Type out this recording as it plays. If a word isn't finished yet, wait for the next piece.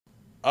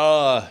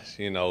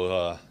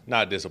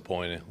Not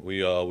disappointing.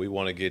 We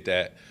want to get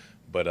that,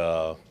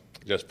 but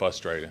just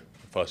frustrating.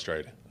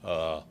 Frustrating.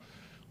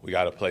 We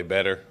got to play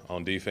better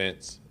on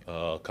defense.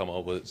 Come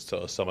up with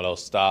some of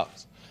those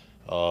stops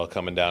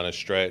coming down the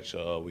stretch.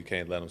 We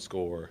can't let them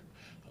score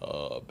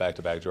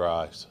back-to-back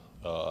drives,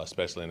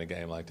 especially in a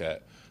game like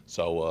that.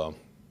 So,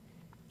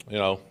 you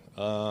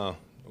know,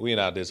 we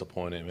not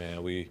disappointed,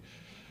 man. We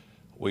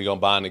gonna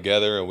bind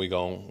together and we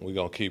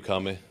gonna keep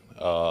coming.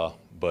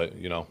 But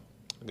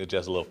it's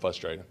just a little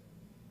frustrating.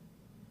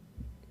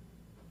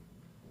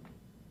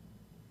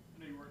 I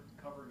know you weren't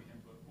covering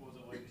him, but what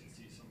was it like to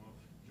see some of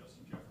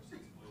Justin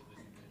Jefferson's plays that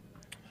he made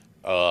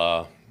tonight?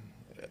 Uh,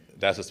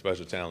 that's a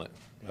special talent.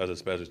 That's a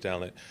special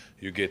talent.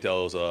 You get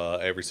those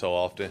every so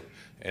often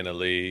in the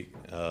league,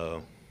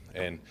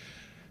 and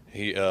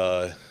he,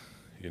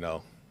 you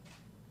know,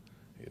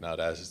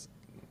 that's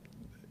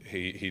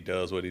he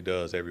does what he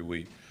does every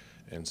week,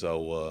 and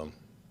so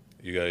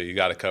you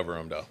got to cover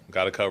him though.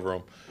 Got to cover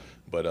him,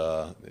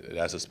 but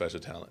that's a special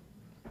talent.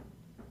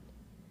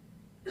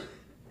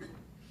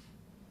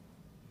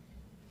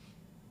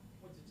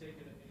 What's it take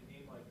in a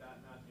game like that,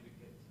 not to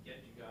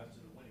get you guys to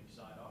the winning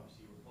side?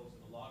 Obviously, you were close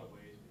in a lot of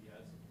ways, but you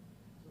had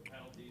some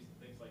penalties and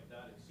things like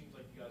that. It seems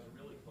like you guys are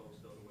really close,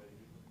 though, the way that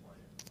you've been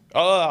playing.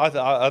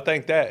 I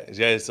think that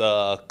just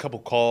a couple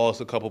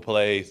calls, a couple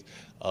plays,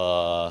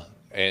 and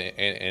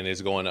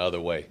it's going the other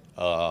way.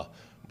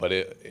 But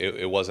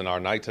it wasn't our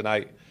night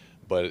tonight.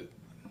 But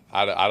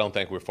I don't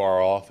think we're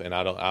far off, and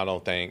I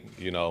don't think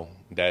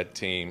that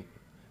team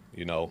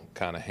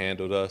kind of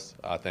handled us.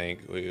 I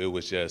think it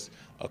was just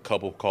a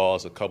couple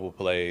calls, a couple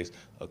plays,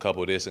 a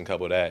couple this and a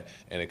couple that,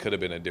 and it could have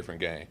been a different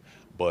game.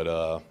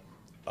 But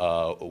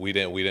we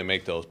didn't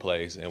make those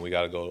plays, and we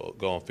got to go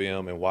on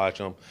film and watch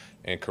them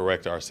and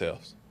correct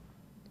ourselves.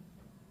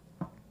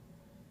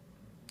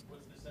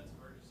 What's the sense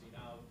of urgency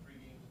now? 3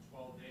 games in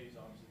 12 days,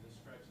 obviously, this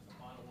stretch is the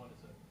final one.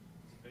 It's a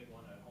big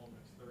one at home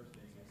next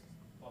Thursday against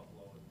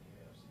Buffalo in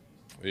the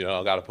AFC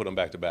East. Got to put them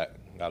back to back.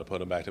 Got to put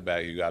them back to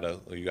back. You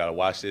gotta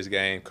watch this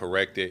game,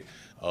 correct it,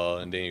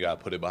 and then you got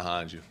to put it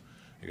behind you.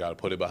 You got to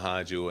put it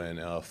behind you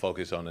and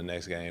focus on the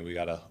next game. We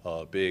got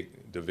a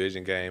big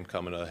division game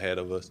coming ahead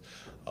of us,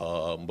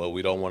 but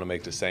we don't want to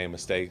make the same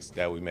mistakes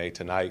that we made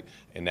tonight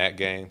in that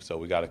game. So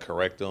we got to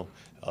correct them,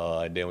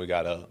 and then we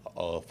got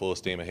a full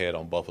steam ahead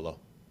on Buffalo.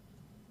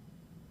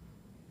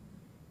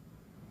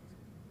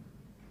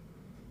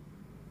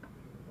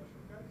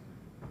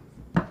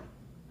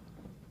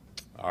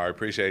 All right,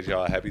 appreciate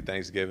y'all. Happy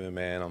Thanksgiving,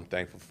 man. I'm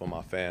thankful for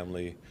my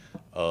family,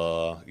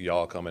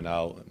 y'all coming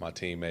out, my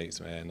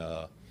teammates, man.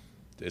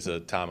 It's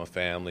a time of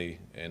family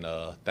and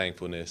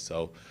thankfulness.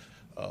 So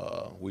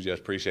we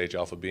just appreciate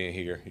y'all for being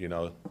here.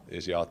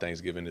 It's y'all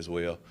Thanksgiving as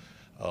well.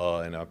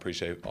 And I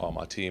appreciate all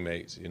my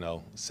teammates,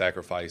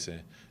 sacrificing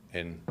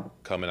and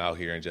coming out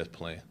here and just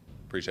playing.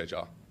 Appreciate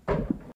y'all.